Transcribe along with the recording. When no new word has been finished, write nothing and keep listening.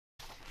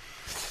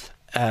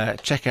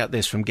check out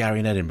this from Gary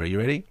in Edinburgh. You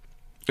ready?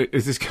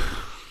 Is this...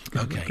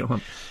 Okay. Go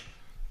on.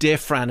 Dear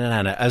Fran and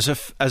Anna,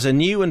 as a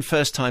new and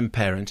first-time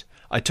parent,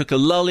 I took a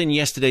lull in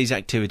yesterday's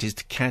activities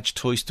to catch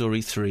Toy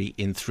Story 3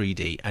 in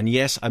 3D. And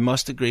yes, I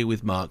must agree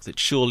with Mark that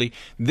surely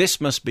this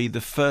must be the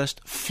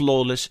first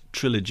flawless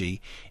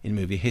trilogy in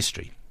movie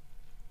history.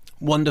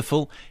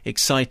 Wonderful,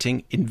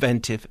 exciting,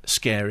 inventive,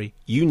 scary,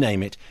 you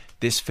name it,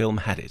 this film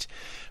had it.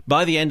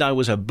 By the end, I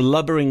was a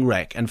blubbering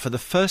wreck, and for the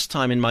first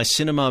time in my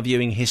cinema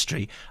viewing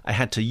history, I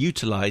had to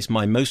utilise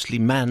my mostly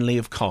manly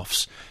of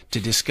coughs to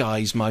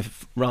disguise my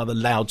rather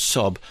loud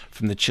sob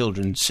from the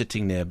children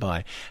sitting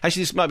nearby.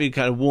 Actually, this might be a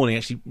kind of warning.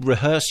 Actually,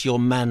 rehearse your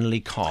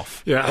manly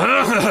cough.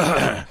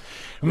 Yeah.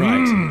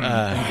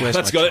 Right.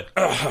 Let's go.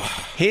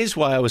 Here's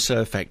why I was so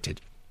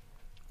affected.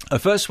 I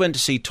first went to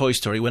see Toy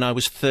Story when I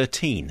was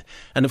 13,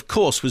 and of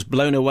course was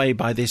blown away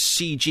by this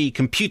CG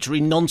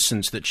computery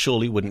nonsense that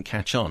surely wouldn't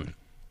catch on.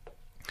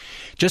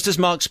 Just as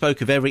Mark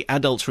spoke of every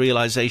adult's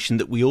realisation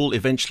that we all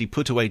eventually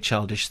put away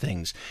childish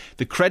things,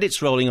 the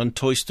credits rolling on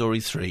Toy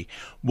Story 3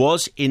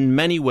 was, in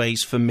many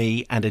ways for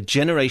me and a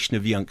generation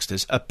of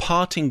youngsters, a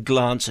parting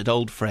glance at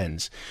old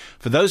friends.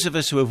 For those of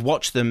us who have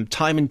watched them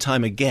time and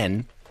time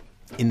again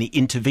in the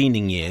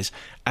intervening years,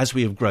 as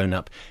we have grown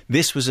up,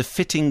 this was a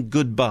fitting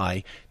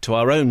goodbye to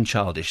our own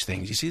childish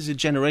things. You see, there's a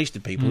generation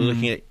of people who are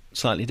looking at it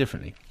slightly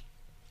differently.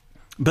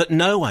 But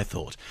no, I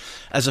thought,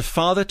 as a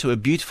father to a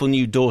beautiful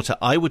new daughter,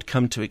 I would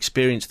come to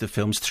experience the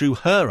films through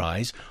her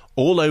eyes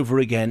all over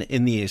again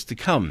in the years to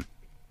come.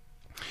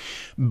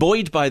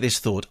 Buoyed by this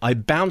thought, I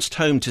bounced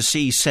home to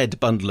see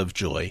said bundle of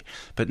joy,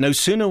 but no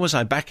sooner was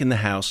I back in the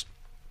house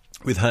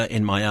with her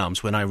in my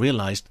arms when I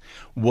realised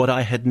what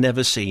I had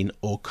never seen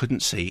or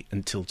couldn't see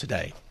until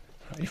today.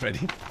 Are you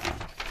ready?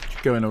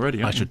 Going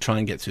already, I should try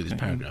and get through this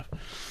paragraph.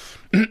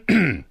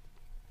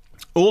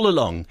 All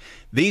along,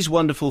 these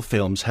wonderful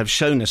films have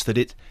shown us that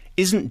it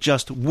isn't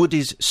just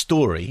Woody's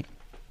story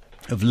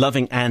of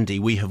loving Andy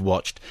we have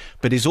watched,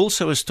 but is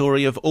also a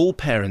story of all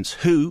parents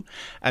who,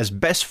 as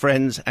best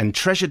friends and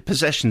treasured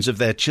possessions of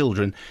their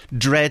children,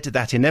 dread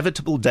that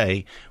inevitable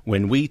day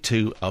when we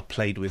too are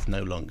played with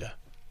no longer.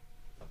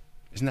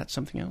 Isn't that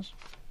something else?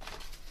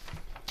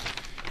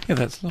 Yeah,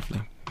 that's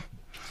lovely.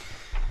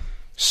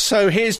 So here's